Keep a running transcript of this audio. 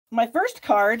my first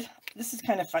card, this is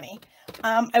kind of funny.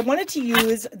 I wanted to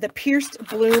use the Pierced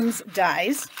Blooms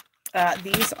dies.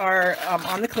 These are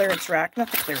on the clearance rack, not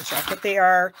the clearance rack, but they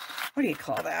are, what do you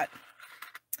call that?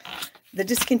 The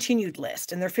discontinued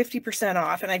list, and they're 50%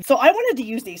 off. And so I wanted to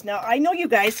use these. Now, I know you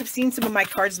guys have seen some of my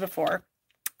cards before.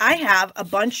 I have a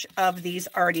bunch of these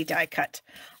already die cut.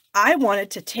 I wanted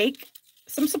to take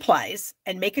some supplies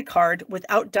and make a card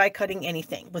without die cutting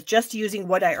anything, with just using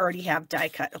what I already have die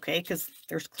cut, okay? Because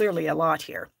there's clearly a lot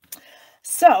here.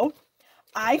 So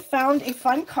I found a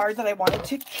fun card that I wanted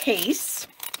to case,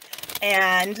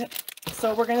 and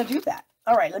so we're going to do that.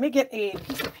 All right, let me get a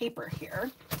piece of paper here,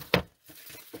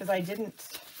 because I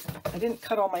didn't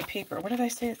cut all my paper. What did I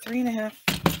say? 3.5.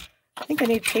 I think I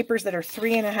need papers that are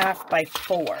 3.5 by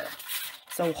 4.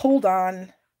 So hold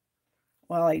on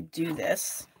while I do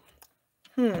this.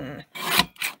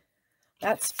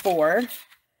 That's 4.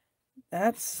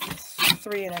 That's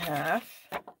 3.5.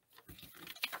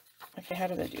 Okay, how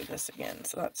did I do this again?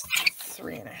 So that's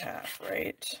 3.5,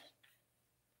 right?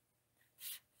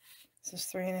 This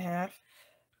is 3.5.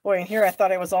 Boy, and here I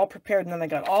thought I was all prepared, and then I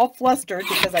got all flustered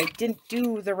because I didn't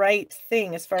do the right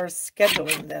thing as far as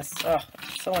scheduling this. Ugh, I'm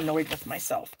so annoyed with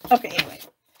myself. Okay, anyway.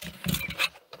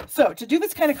 So to do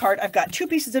this kind of card, I've got 2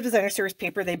 pieces of designer series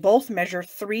paper. They both measure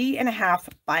 3.5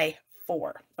 by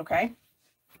 4, okay?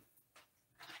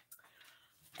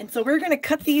 And so we're going to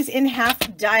cut these in half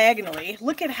diagonally.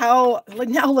 Look at how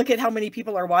many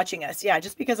people are watching us. Yeah,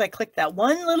 just because I clicked that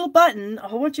one little button, a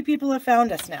whole bunch of people have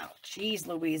found us now. Jeez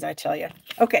Louise, I tell you.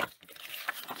 Okay.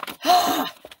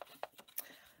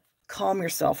 Calm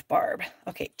yourself, Barb.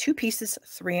 Okay, 2 pieces,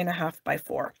 3.5 by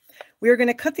 4. We are going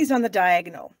to cut these on the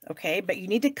diagonal, okay? But you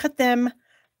need to cut them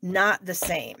not the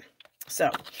same. So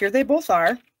here they both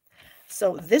are.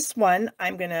 So this one,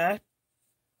 I'm going to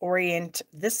orient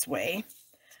this way.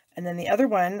 And then the other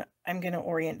one, I'm going to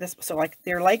orient this. So like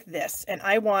they're like this. And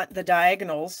I want the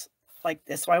diagonals like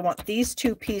this. So I want these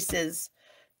 2 pieces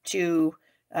to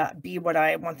be what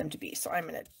I want them to be. So I'm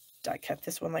going to die cut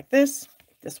this one like this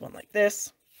one like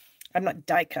this. I'm not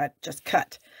die cut, just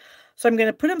cut. So I'm going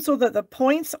to put them so that the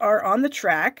points are on the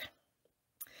track.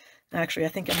 Actually, I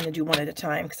think I'm going to do one at a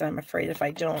time because I'm afraid if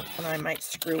I don't, then I might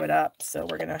screw it up. So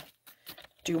we're going to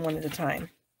do one at a time.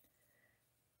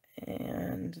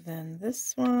 And then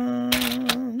this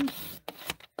one.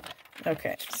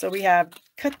 Okay, so we have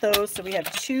cut those. So we have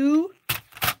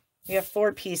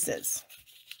 4 pieces.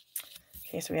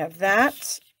 Okay, so we have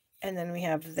that, and then we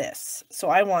have this. So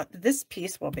I want this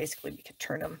piece, well, basically we could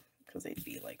turn them because they'd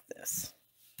be like this,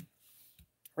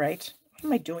 right? What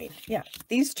am I doing? Yeah,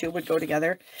 these 2 would go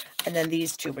together, and then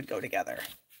these 2 would go together.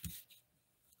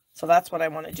 So that's what I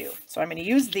want to do. So I'm going to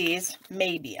use these,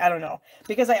 maybe, I don't know,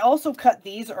 because I also cut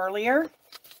these earlier.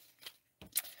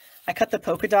 I cut the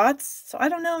polka dots, so I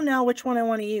don't know now which one I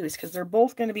want to use because they're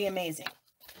both going to be amazing.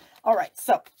 All right,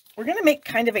 so we're going to make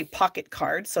kind of a pocket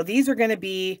card. So these are going to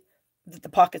be, the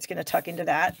pocket's going to tuck into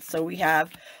that. So we have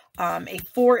a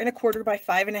 4 1/4 by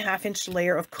 5.5 inch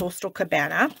layer of Coastal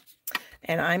Cabana.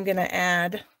 And I'm going to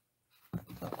add,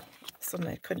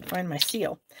 I couldn't find my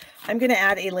seal. I'm going to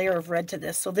add a layer of red to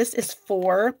this. So this is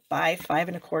 4 by 5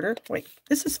 1/4. Wait,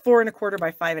 this is 4 1/4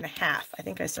 by 5.5. I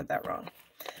think I said that wrong.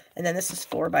 And then this is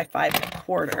 4 by 5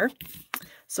 1/4.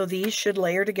 So these should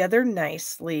layer together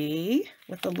nicely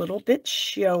with a little bit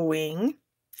showing.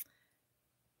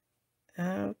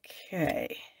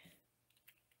 Okay.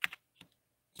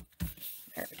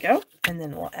 There we go. And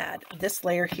then we'll add this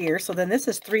layer here. So then this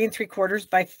is 3 3/4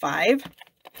 by 5.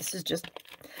 This is just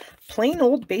plain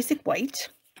old basic white.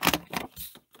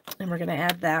 And we're going to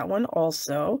add that one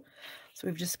also. So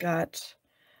we've just got,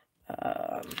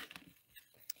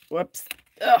 whoops.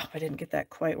 Oh, I didn't get that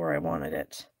quite where I wanted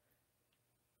it.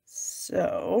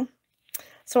 So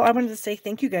I wanted to say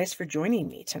thank you guys for joining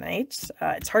me tonight.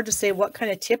 It's hard to say what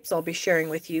kind of tips I'll be sharing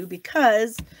with you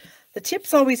because the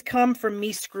tips always come from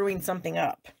me screwing something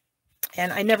up.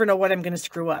 And I never know what I'm going to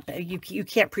screw up. You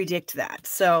can't predict that.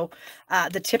 So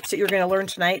the tips that you're going to learn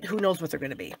tonight, who knows what they're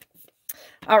going to be.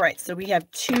 All right, so we have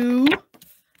 2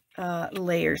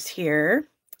 layers here.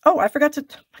 Oh, I forgot to,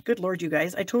 good Lord, you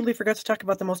guys, I totally forgot to talk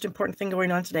about the most important thing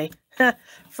going on today.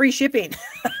 Free shipping.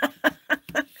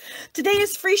 Today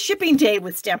is free shipping day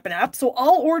with Stampin' Up. So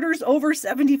all orders over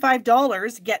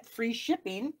 $75 get free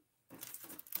shipping.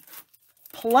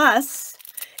 Plus,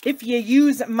 if you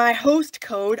use my host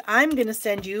code, I'm going to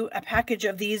send you a package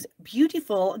of these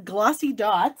beautiful glossy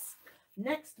dots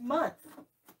next month.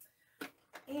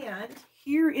 And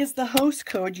here is the host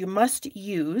code you must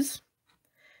use.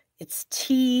 It's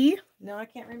no, I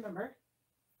can't remember.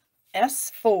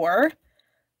 S4.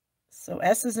 So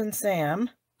S is in Sam.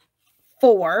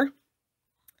 4,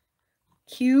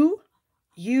 Q,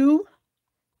 U,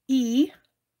 E,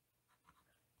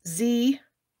 Z,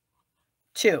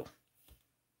 2.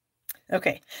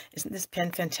 Okay, isn't this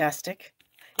pen fantastic?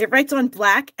 It writes on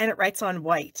black and it writes on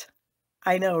white.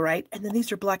 I know, right? And then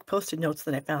these are black Post-it notes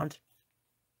that I found.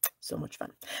 So much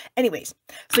fun. Anyways,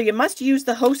 so you must use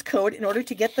the host code in order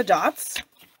to get the dots.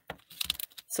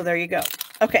 So there you go.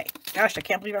 Okay, gosh, I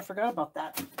can't believe I forgot about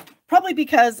that. Probably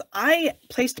because I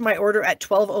placed my order at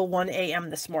 12:01 a.m.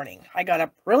 this morning. I got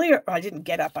up earlier. I didn't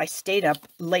get up. I stayed up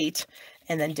late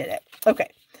and then did it. Okay,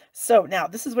 so now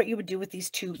this is what you would do with these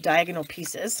 2 diagonal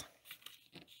pieces.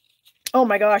 Oh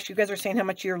my gosh, you guys are saying how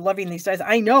much you're loving these dies.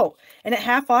 I know. And at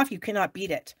half off, you cannot beat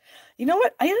it. You know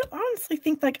what? I honestly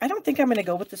think, like, I don't think I'm going to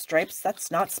go with the stripes. That's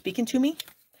not speaking to me.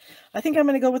 I think I'm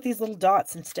going to go with these little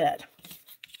dots instead.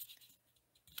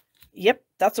 Yep,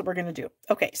 that's what we're going to do.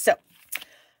 Okay, so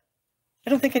I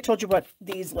don't think I told you what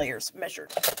these layers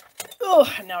measured. Oh,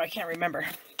 now I can't remember.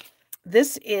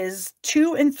 This is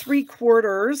 2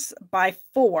 3/4 by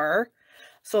 4.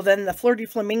 So then the Fleur de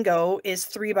Flamingo is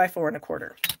 3 by 4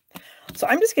 1/4. So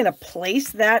I'm just going to place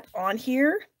that on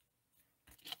here.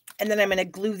 And then I'm going to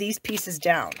glue these pieces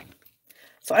down.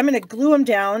 So I'm going to glue them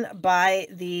down by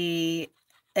the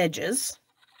edges.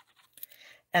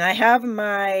 And I have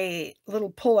my little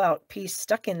pull-out piece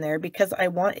stuck in there because I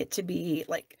want it to be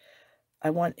like, I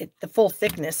want it, the full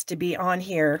thickness to be on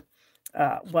here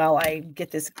while I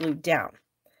get this glued down.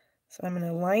 So I'm going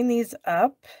to line these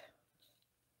up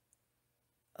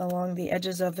along the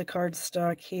edges of the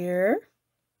cardstock here.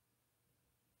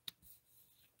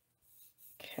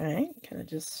 Okay, kind of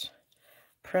just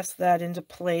press that into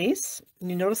place. And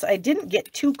you notice I didn't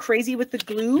get too crazy with the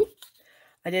glue.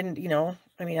 I didn't, you know,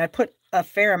 I mean, I put a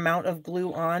fair amount of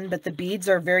glue on, but the beads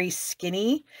are very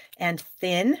skinny and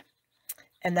thin,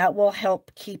 and that will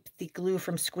help keep the glue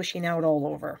from squishing out all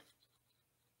over.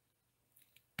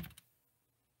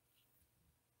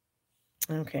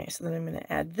 Okay, so then I'm going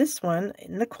to add this one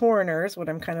in the corners, what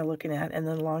I'm kind of looking at, and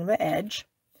then along the edge,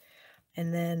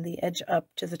 and then the edge up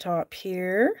to the top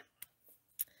here.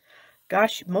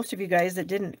 Gosh, most of you guys that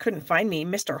couldn't find me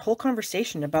missed our whole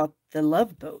conversation about the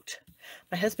Love Boat.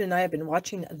 My husband and I have been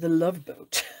watching The Love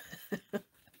Boat.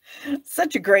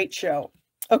 Such a great show.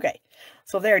 Okay,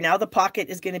 so there, now the pocket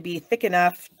is going to be thick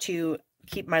enough to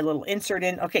keep my little insert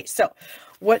in. Okay, so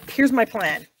here's my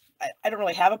plan. I don't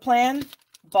really have a plan,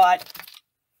 but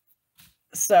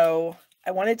so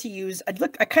I wanted to use, I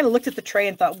kind of looked at the tray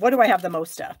and thought, what do I have the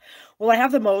most of? Well, I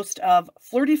have the most of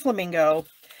Fleur de Flamingo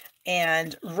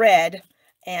and red,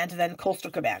 and then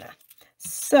Coastal Cabana.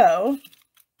 So,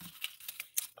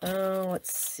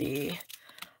 let's see.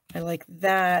 I like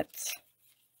that.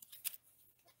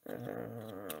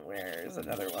 Where's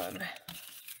another one?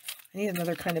 I need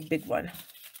another kind of big one.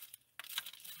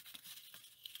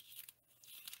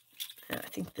 Yeah, I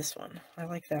think this one. I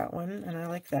like that one, and I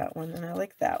like that one, and I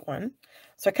like that one.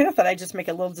 So I kind of thought I'd just make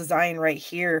a little design right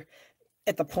here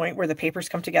at the point where the papers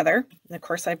come together. And of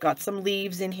course, I've got some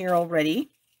leaves in here already.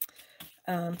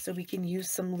 So we can use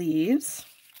some leaves.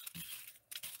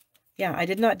 Yeah, I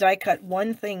did not die cut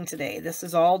one thing today. This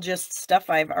is all just stuff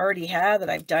I've already had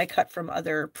that I've die cut from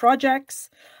other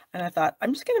projects. And I thought,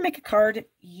 I'm just going to make a card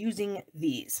using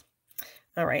these.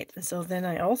 All right, and so then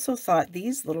I also thought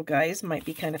these little guys might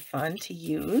be kind of fun to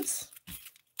use.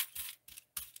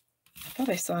 I thought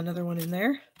I saw another one in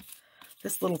there.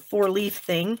 This little 4-leaf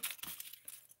thing.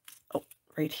 Oh,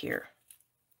 right here.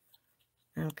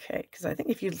 Okay, because I think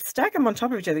if you stack them on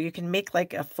top of each other, you can make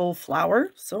like a full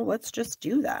flower. So let's just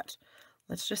do that.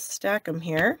 Let's just stack them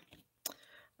here.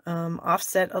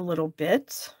 Offset a little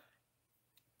bit.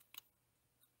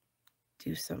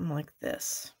 Do something like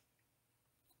this.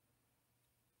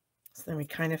 So then we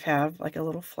kind of have like a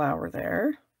little flower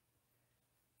there.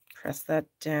 Press that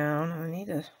down. I need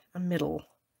a middle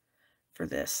for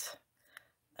this.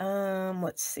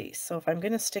 Let's see. So if I'm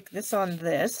going to stick this on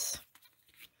this,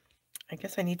 I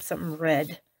guess I need something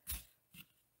red.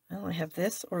 Well, I have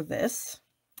this or this.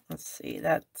 Let's see.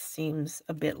 That seems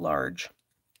a bit large,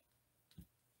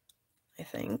 I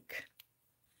think.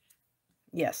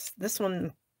 Yes, this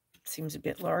one seems a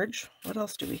bit large. What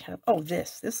else do we have? Oh,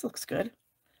 this looks good.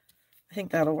 I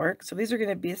think that'll work. So these are going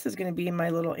to be, this is going to be my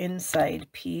little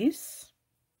inside piece.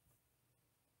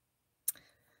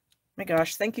 My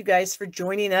gosh, thank you guys for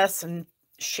joining us and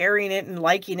sharing it and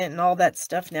liking it and all that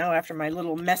stuff now after my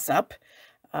little mess up.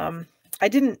 I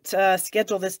didn't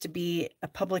schedule this to be a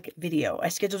public video. I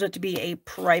scheduled it to be a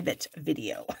private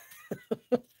video.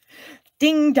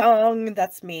 Ding dong,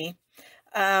 that's me.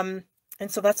 And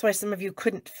so that's why some of you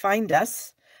couldn't find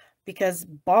us, because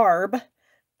Barb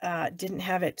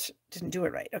didn't do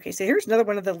it right. Okay, so here's another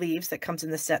one of the leaves that comes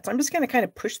in the set. So I'm just going to kind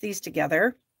of push these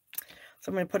together. So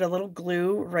I'm going to put a little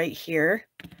glue right here,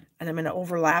 and I'm going to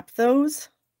overlap those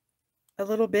a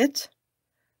little bit.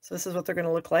 So this is what they're going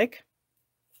to look like.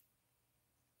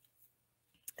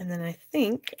 And then I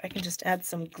think I can just add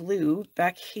some glue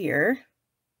back here.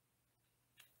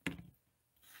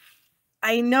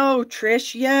 I know,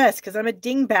 Trish, yes, because I'm a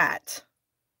dingbat.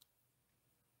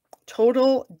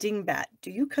 Total dingbat.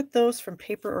 Do you cut those from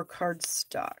paper or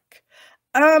cardstock?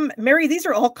 Mary, these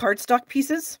are all cardstock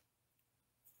pieces.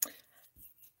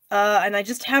 And I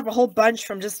just have a whole bunch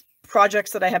from just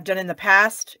projects that I have done in the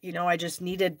past. You know, I just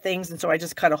needed things, and so I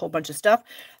just cut a whole bunch of stuff,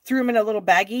 threw them in a little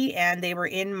baggie, and they were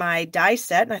in my die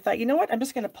set. And I thought, you know what? I'm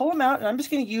just going to pull them out, and I'm just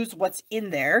going to use what's in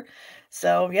there.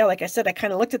 So yeah, like I said, I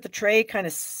kind of looked at the tray, kind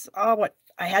of saw what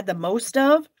I had the most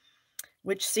of,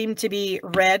 which seemed to be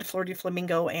red, Fleur de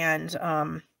Flamingo,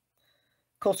 and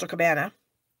Coastal Cabana.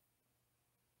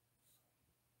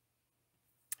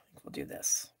 We'll do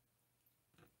this.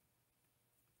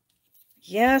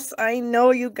 Yes, I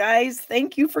know, you guys.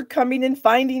 Thank you for coming and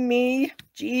finding me.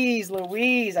 Jeez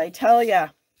Louise, I tell ya,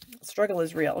 struggle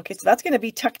is real. Okay, so that's going to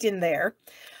be tucked in there.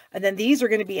 And then these are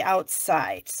going to be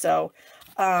outside. So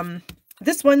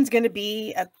this one's going to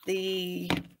be at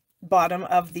the bottom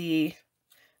of the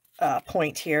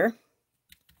point here.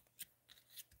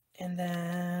 And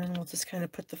then we'll just kind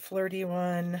of put the flirty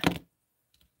one,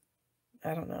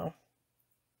 I don't know,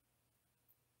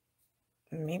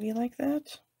 maybe like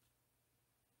that.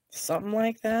 Something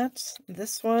like that.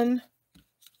 This one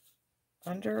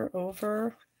under,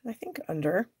 over, I think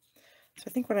under. So I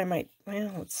think what I might,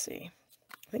 well, let's see.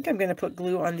 I think I'm going to put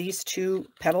glue on these two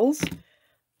petals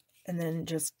and then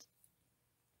just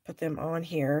put them on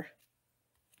here.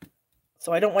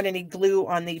 So I don't want any glue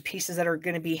on the pieces that are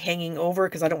going to be hanging over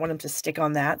because I don't want them to stick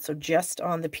on that. So just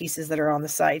on the pieces that are on the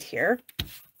side here.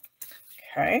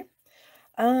 Okay.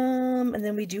 And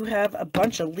then we do have a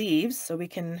bunch of leaves, so we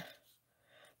can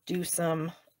do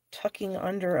some tucking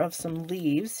under of some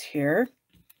leaves here.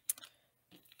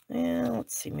 And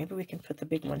let's see, maybe we can put the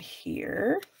big one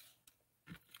here.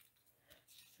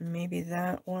 Maybe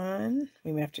that one.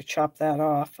 We may have to chop that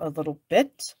off a little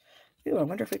bit. Ooh, I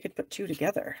wonder if we could put two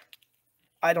together.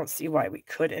 I don't see why we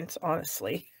couldn't,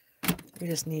 honestly. We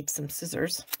just need some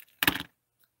scissors.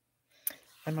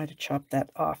 I might have chopped that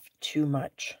off too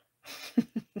much.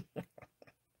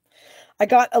 I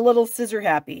got a little scissor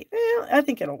happy. I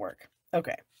think it'll work.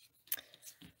 Okay.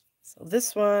 So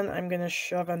this one I'm going to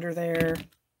shove under there,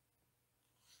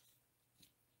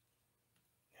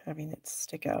 having it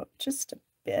stick out just a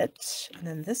bit. And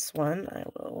then this one I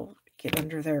will get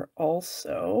under there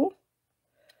also.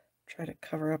 Try to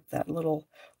cover up that little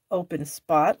open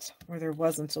spot where there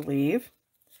wasn't a leaf.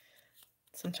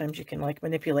 Sometimes you can like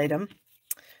manipulate them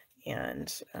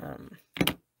and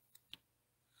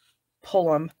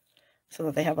pull them so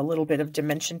that they have a little bit of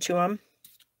dimension to them.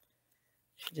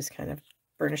 You just kind of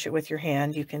burnish it with your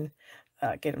hand. You can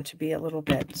get them to be a little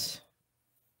bit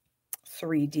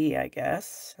 3D, I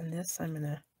guess. And this I'm going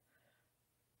to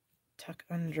tuck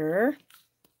under.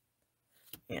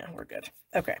 Yeah, we're good.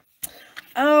 Okay.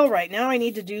 All right, now I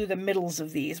need to do the middles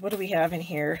of these. What do we have in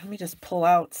here? Let me just pull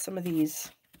out some of these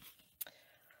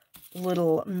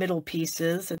little middle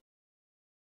pieces.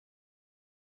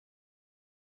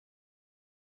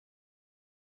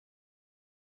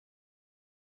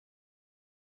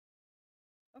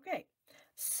 Okay,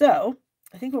 so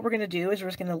I think what we're going to do is we're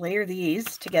just going to layer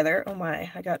these together. Oh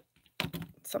my,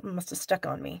 something must have stuck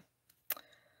on me.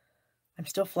 I'm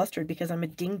still flustered because I'm a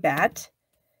dingbat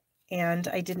and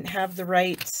I didn't have the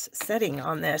right setting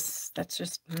on this. That's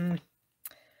just kind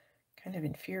of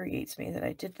infuriates me that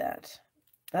I did that.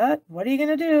 But what are you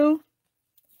going to do?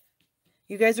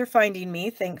 You guys are finding me,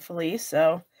 thankfully,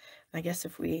 so I guess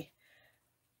if we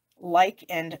like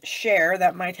and share,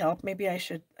 that might help. Maybe I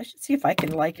should see if I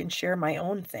can like and share my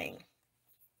own thing.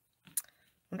 I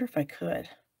wonder if I could.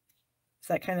 Is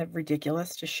that kind of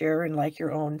ridiculous to share and like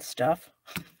your own stuff?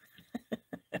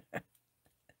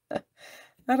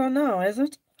 I don't know, is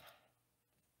it?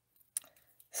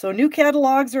 So new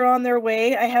catalogs are on their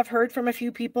way. I have heard from a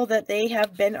few people that they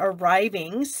have been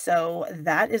arriving, so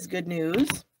that is good news.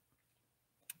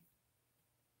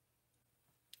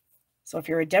 So if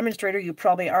you're a demonstrator, you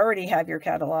probably already have your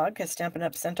catalog because Stampin'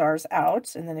 Up! Sent ours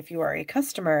out. And then if you are a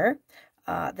customer,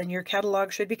 then your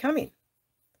catalog should be coming.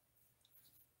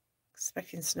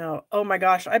 Expecting snow. Oh my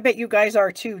gosh, I bet you guys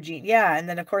are too, Jean. Yeah, and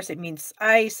then of course it means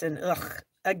ice and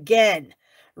again,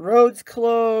 roads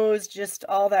closed, just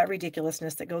all that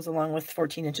ridiculousness that goes along with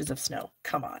 14 inches of snow.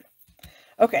 Come on.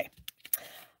 Okay.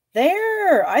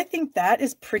 There, I think that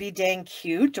is pretty dang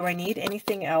cute. Do I need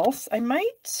anything else? I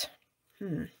might.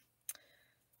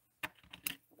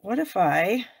 What if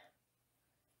I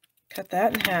cut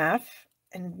that in half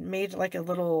and made like a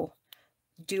little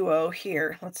duo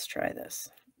here? Let's try this.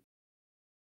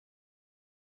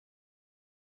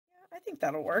 I think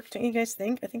that'll work. Don't you guys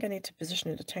think? I think I need to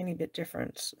position it a tiny bit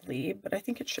differently, but I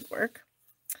think it should work.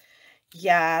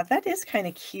 Yeah, that is kind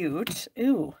of cute.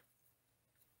 Ooh.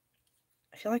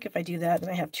 I feel like if I do that, then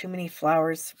I have too many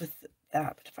flowers with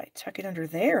that. But if I tuck it under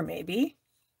there, maybe.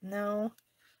 No.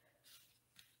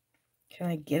 Can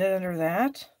I get it under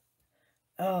that?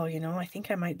 Oh, you know, I think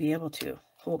I might be able to.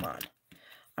 Hold on.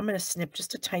 I'm going to snip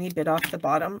just a tiny bit off the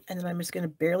bottom, and then I'm just going to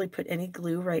barely put any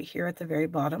glue right here at the very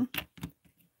bottom.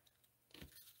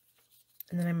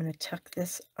 And then I'm going to tuck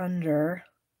this under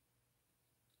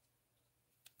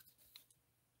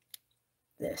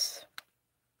this.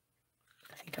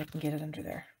 I think I can get it under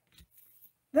there.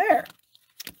 There.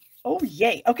 Oh,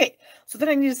 yay. Okay, so then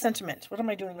I need a sentiment. What am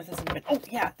I doing with this sentiment? Oh,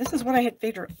 yeah, this is what I had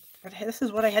figured. This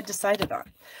is what I had decided on.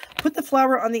 Put the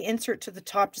flower on the insert to the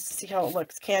top just to see how it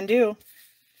looks. Can do.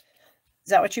 Is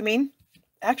that what you mean?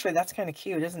 Actually, that's kind of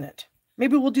cute, isn't it?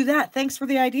 Maybe we'll do that. Thanks for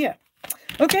the idea.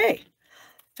 Okay.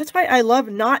 That's why I love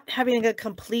not having a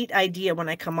complete idea when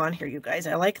I come on here, you guys.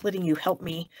 I like letting you help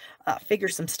me figure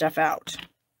some stuff out.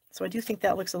 So I do think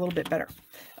that looks a little bit better.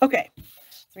 Okay.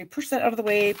 Let me push that out of the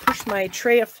way. Push my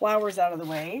tray of flowers out of the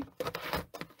way.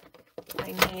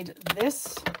 I need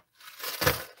this.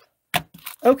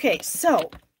 Okay,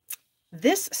 so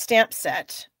this stamp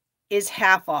set is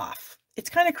half off. It's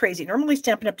kind of crazy. Normally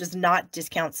Stampin' Up! Does not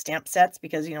discount stamp sets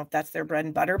because, you know, that's their bread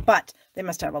and butter, but they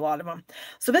must have a lot of them.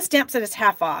 So this stamp set is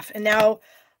half off. And now,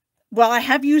 while I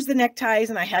have used the neckties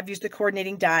and I have used the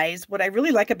coordinating dies, what I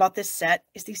really like about this set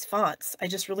is these fonts. I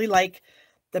just really like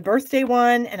the birthday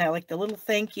one, and I like the little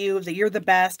thank you, the you're the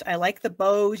best. I like the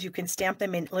bows. You can stamp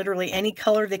them in literally any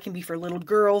color. They can be for little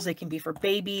girls. They can be for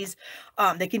babies.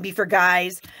 They can be for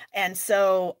guys. And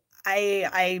so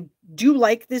I do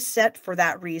like this set for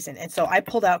that reason. And so I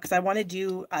pulled out because I want to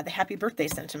do the happy birthday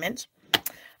sentiment.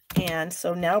 And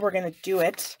so now we're going to do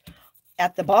it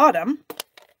at the bottom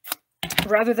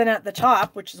rather than at the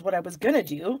top, which is what I was going to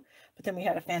do. But then we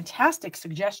had a fantastic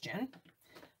suggestion.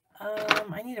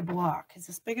 I need a block. Is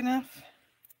this big enough?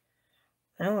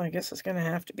 Well, I guess it's going to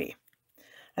have to be.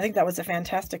 I think that was a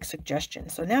fantastic suggestion.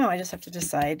 So now I just have to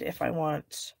decide if I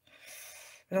want...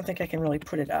 I don't think I can really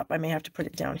put it up. I may have to put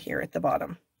it down here at the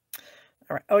bottom.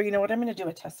 All right. Oh, you know what? I'm going to do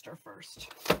a tester first.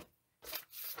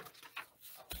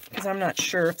 Because I'm not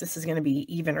sure if this is going to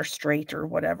be even or straight or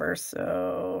whatever.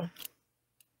 So,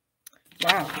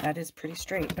 wow, that is pretty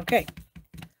straight. Okay.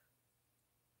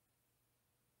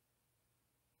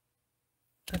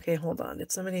 Okay, hold on.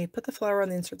 Did somebody put the flower on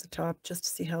the insert at the top just to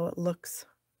see how it looks?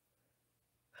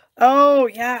 Oh,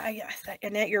 yeah,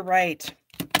 Annette, you're right.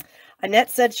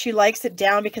 Annette said she likes it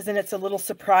down because then it's a little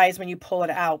surprise when you pull it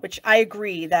out, which I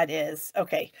agree that is.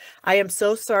 Okay, I am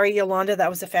so sorry, Yolanda. That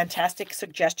was a fantastic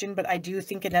suggestion, but I do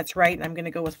think Annette's right, and I'm going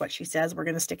to go with what she says. We're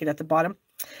going to stick it at the bottom,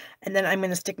 and then I'm going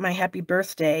to stick my happy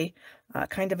birthday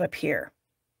kind of up here.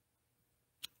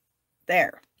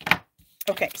 There.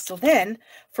 Okay, so then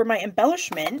for my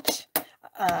embellishment,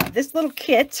 this little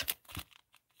kit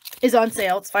is on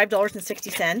sale. It's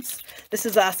 $5.60. This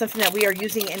is something that we are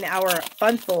using in our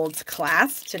Fun Folds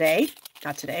class today.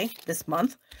 Not today, this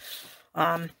month.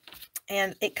 And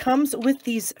it comes with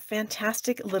these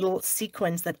fantastic little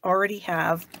sequins that already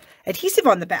have adhesive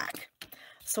on the back.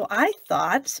 So I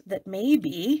thought that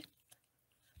maybe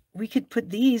we could put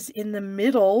these in the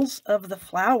middles of the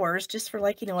flowers just for,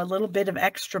 like, you know, a little bit of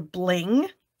extra bling.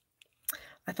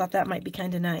 I thought that might be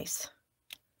kind of nice.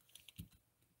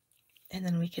 And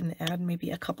then we can add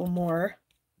maybe a couple more,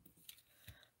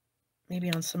 maybe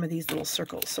on some of these little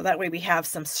circles. So that way we have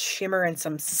some shimmer and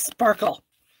some sparkle.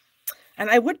 And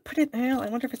I would put it, well, I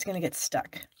wonder if it's going to get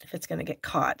stuck, if it's going to get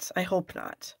caught. I hope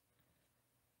not.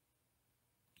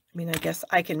 I mean, I guess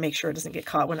I can make sure it doesn't get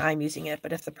caught when I'm using it,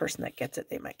 but if the person that gets it,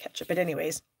 they might catch it. But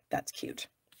anyways, that's cute.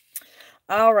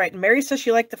 All right, Mary says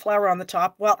she liked the flower on the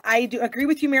top. Well, I do agree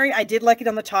with you, Mary. I did like it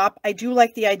on the top. I do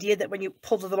like the idea that when you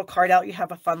pull the little card out, you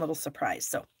have a fun little surprise.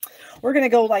 So we're going to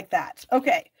go like that.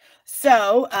 Okay,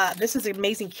 so this is an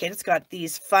amazing kit. It's got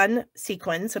these fun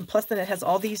sequins, and plus then it has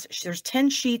all these, there's 10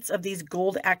 sheets of these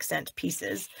gold accent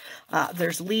pieces.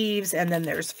 There's leaves, and then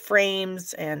there's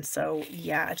frames, and so,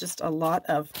 yeah, just a lot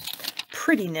of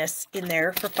prettiness in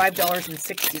there for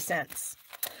 $5.60.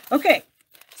 Okay.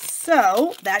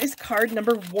 So that is card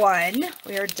number 1.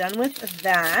 We are done with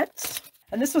that.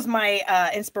 And this was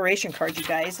my inspiration card, you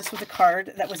guys. This was a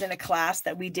card that was in a class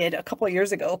that we did a couple of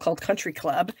years ago called Country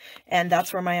Club. And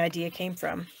that's where my idea came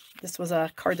from. This was a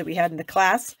card that we had in the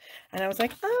class. And I was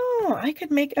like, oh, I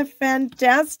could make a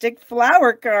fantastic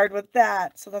flower card with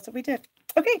that. So that's what we did.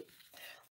 Okay,